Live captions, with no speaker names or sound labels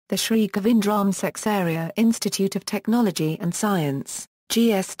The Shri Govindram Seksaria Institute of Technology and Science,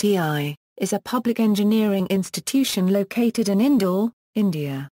 GSTI, is a public engineering institution located in Indore,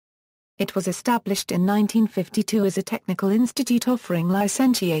 India. It was established in 1952 as a technical institute offering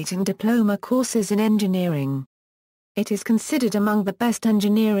licentiate and diploma courses in engineering. It is considered among the best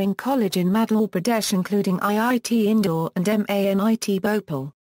engineering college in Madhya Pradesh, including IIT Indore and MANIT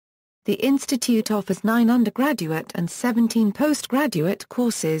Bhopal. The institute offers 9 undergraduate and 17 postgraduate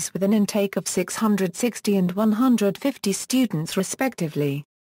courses with an intake of 660 and 150 students respectively.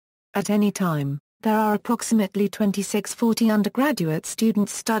 At any time, there are approximately 2640 undergraduate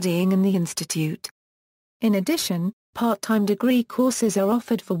students studying in the institute. In addition, part-time degree courses are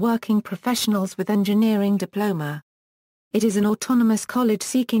offered for working professionals with engineering diploma. It is an autonomous college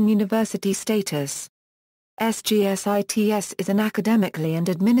seeking university status. SGSITS is an academically and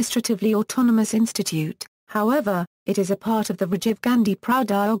administratively autonomous institute, however, it is a part of the Rajiv Gandhi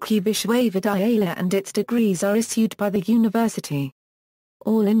Proudyogiki Vishwavidyalaya and its degrees are issued by the university.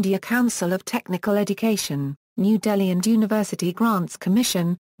 All India Council of Technical Education, New Delhi and University Grants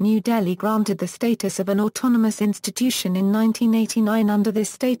Commission, New Delhi granted the status of an autonomous institution in 1989. Under this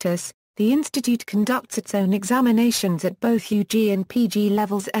status, the institute conducts its own examinations at both UG and PG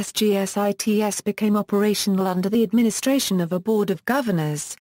levels. SGSITS became operational under the administration of a Board of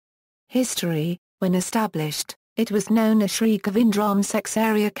Governors. History: when established, it was known as Shri Govindram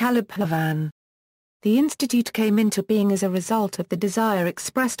Seksaria College Bhavan. The institute came into being as a result of the desire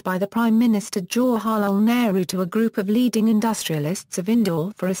expressed by the Prime Minister Jawaharlal Nehru to a group of leading industrialists of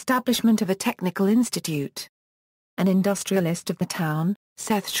Indore for establishment of a technical institute. An industrialist of the town,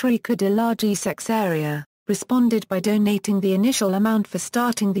 Seth Shri Govindram Seksaria, responded by donating the initial amount for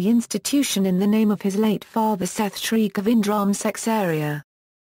starting the institution in the name of his late father Seth Shri Govindram Seksaria.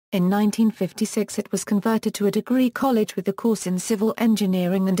 In 1956 it was converted to a degree college with the course in civil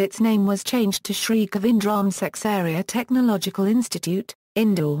engineering and its name was changed to Shri Govindram Seksaria Technological Institute,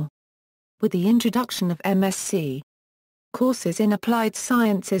 Indore. With the introduction of MSc courses in applied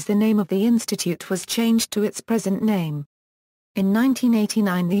sciences, the name of the institute was changed to its present name. In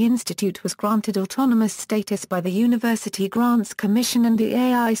 1989 the institute was granted autonomous status by the University Grants Commission and the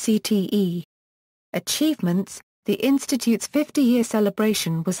AICTE. Achievements: the institute's 50-year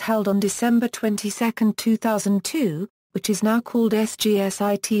celebration was held on December 22, 2002, which is now called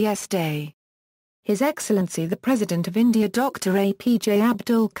SGSITS Day. His Excellency the President of India Dr. APJ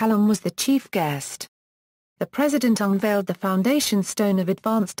Abdul Kalam was the chief guest. The President unveiled the foundation stone of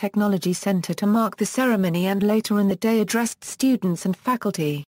Advanced Technology Center to mark the ceremony and later in the day addressed students and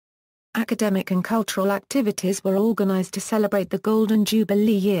faculty. Academic and cultural activities were organized to celebrate the Golden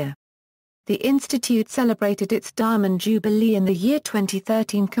Jubilee year. The institute celebrated its Diamond Jubilee in the year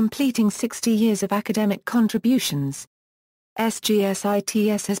 2013, completing 60 years of academic contributions.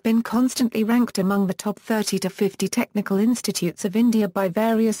 SGSITS has been constantly ranked among the top 30 to 50 technical institutes of India by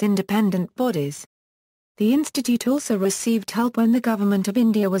various independent bodies. The institute also received help when the Government of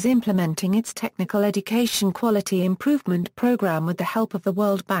India was implementing its Technical Education Quality Improvement Programme with the help of the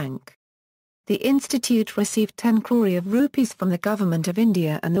World Bank. The institute received 10 crore of rupees from the Government of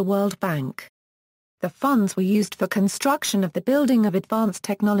India and the World Bank. The funds were used for construction of the building of Advanced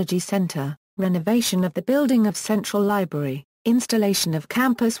Technology Centre, renovation of the building of Central Library, installation of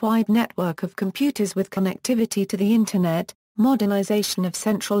campus-wide network of computers with connectivity to the Internet, modernization of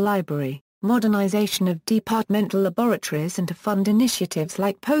Central Library, modernization of departmental laboratories and to fund initiatives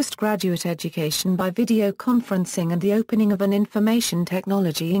like postgraduate education by video conferencing and the opening of an information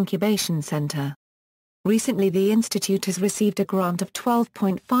technology incubation center. Recently the institute has received a grant of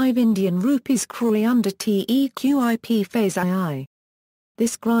 12.5 Indian rupees crore under TEQIP Phase II.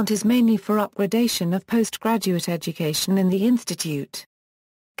 This grant is mainly for upgradation of postgraduate education in the institute.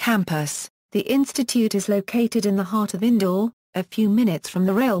 Campus: the institute is located in the heart of Indore, a few minutes from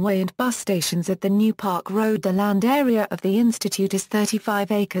the railway and bus stations at the New Park Road. The land area of the institute is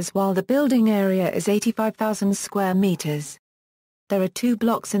 35 acres while the building area is 85,000 square meters. There are 2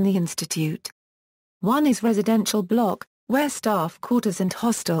 blocks in the institute. One is residential block, where staff quarters and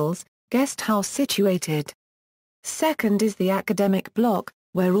hostels, guest house situated. Second is the academic block,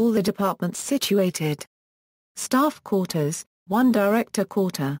 where all the departments situated. Staff quarters, 1 director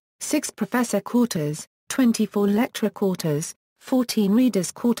quarter, 6 professor quarters, 24 lecturer quarters, 14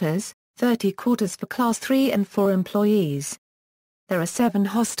 readers' quarters, 30 quarters for Class 3 and 4 employees. There are 7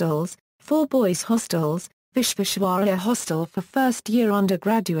 hostels, 4 boys' hostels, Vishveshwarya Hostel for first-year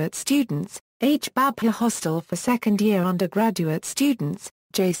undergraduate students, H. Babhya Hostel for second-year undergraduate students,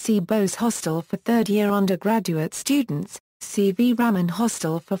 J.C. Bose Hostel for third-year undergraduate students, C.V. Raman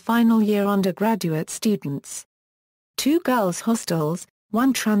Hostel for final-year undergraduate students. 2 girls' hostels,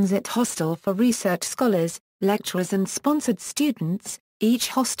 1 transit hostel for research scholars, lecturers and sponsored students. Each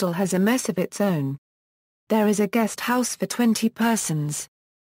hostel has a mess of its own. There is a guest house for 20 persons.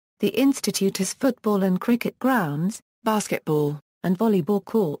 The institute has football and cricket grounds, basketball, and volleyball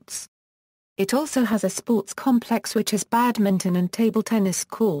courts. It also has a sports complex which has badminton and table tennis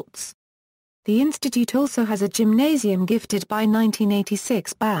courts. The institute also has a gymnasium gifted by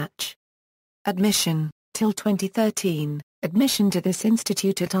 1986 batch. Admission. Till 2013, admission to this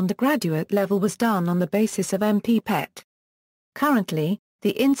institute at undergraduate level was done on the basis of MP.Pet. Currently,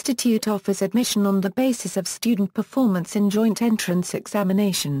 the institute offers admission on the basis of student performance in joint entrance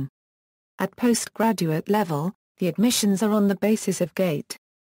examination. At postgraduate level, the admissions are on the basis of GATE.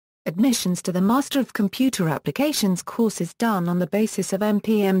 Admissions to the Master of Computer Applications course is done on the basis of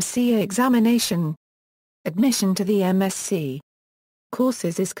MP/MCA examination. Admission to the MSc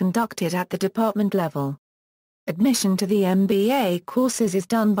courses is conducted at the department level. Admission to the MBA courses is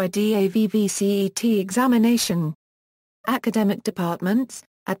done by DAVVCET examination. Academic departments.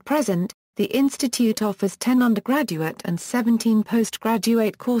 At present, the institute offers 10 undergraduate and 17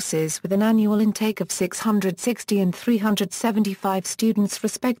 postgraduate courses with an annual intake of 660 and 375 students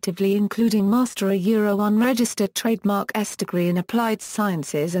respectively, including Master unregistered trademark S degree in Applied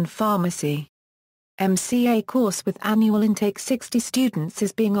Sciences and Pharmacy. MCA course with annual intake 60 students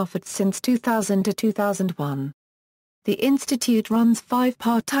is being offered since 2000 to 2001. The institute runs 5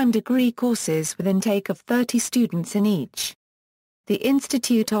 part-time degree courses with intake of 30 students in each. The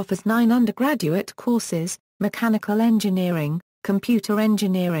institute offers 9 undergraduate courses: mechanical engineering, computer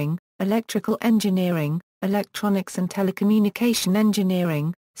engineering, electrical engineering, electronics and telecommunication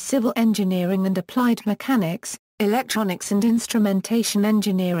engineering, civil engineering and applied mechanics, electronics and instrumentation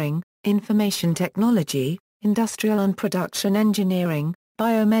engineering, information technology, industrial and production engineering,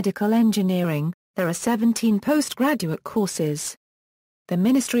 biomedical engineering. There are 17 postgraduate courses. The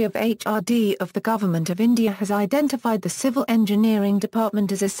Ministry of HRD of the Government of India has identified the Civil Engineering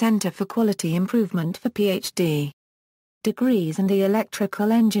Department as a centre for quality improvement for PhD degrees and the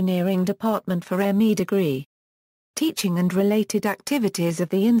Electrical Engineering Department for ME degree. Teaching and related activities of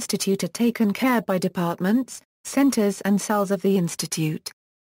the institute are taken care by departments, centres and cells of the institute.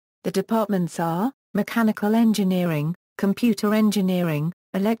 The departments are mechanical engineering, computer engineering,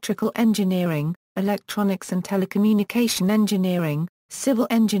 electrical engineering, electronics and telecommunication engineering, civil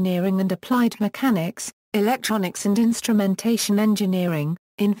engineering and applied mechanics, electronics and instrumentation engineering,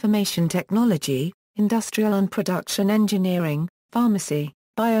 information technology, industrial and production engineering, pharmacy,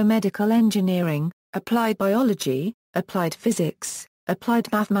 biomedical engineering, applied biology, applied physics,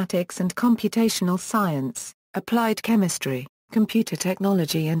 applied mathematics and computational science, applied chemistry, computer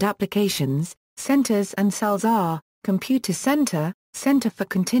technology and applications. Centers and cells are Computer Center, Center for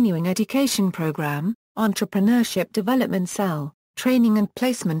Continuing Education Program, Entrepreneurship Development Cell, Training and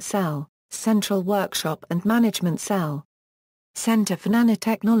Placement Cell, Central Workshop and Management Cell. Center for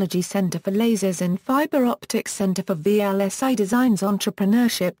Nanotechnology, Center for Lasers and Fiber Optics, Center for VLSI Designs,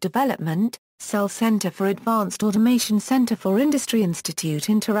 Entrepreneurship Development, Cell, Center for Advanced Automation, Center for Industry, Institute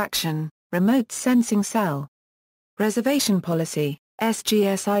Interaction, Remote Sensing Cell. Reservation Policy.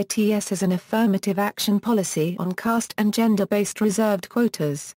 SGSITS is an affirmative action policy on caste and gender-based reserved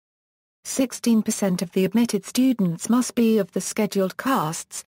quotas. 16% of the admitted students must be of the scheduled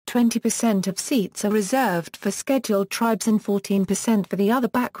castes, 20% of seats are reserved for scheduled tribes and 14% for the other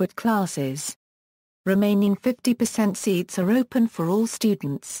backward classes. Remaining 50% seats are open for all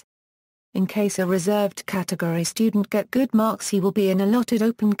students. In case a reserved category student get good marks, he will be an allotted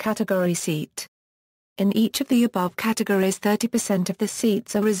open category seat. In each of the above categories, 30% of the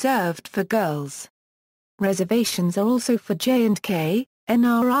seats are reserved for girls. Reservations are also for J&K,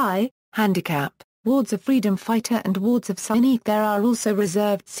 NRI, Handicap, wards of Freedom Fighter and wards of Sainik. There are also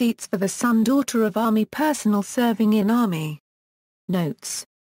reserved seats for the son-daughter of Army personnel serving in Army. Notes.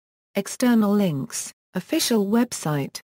 External links, official website.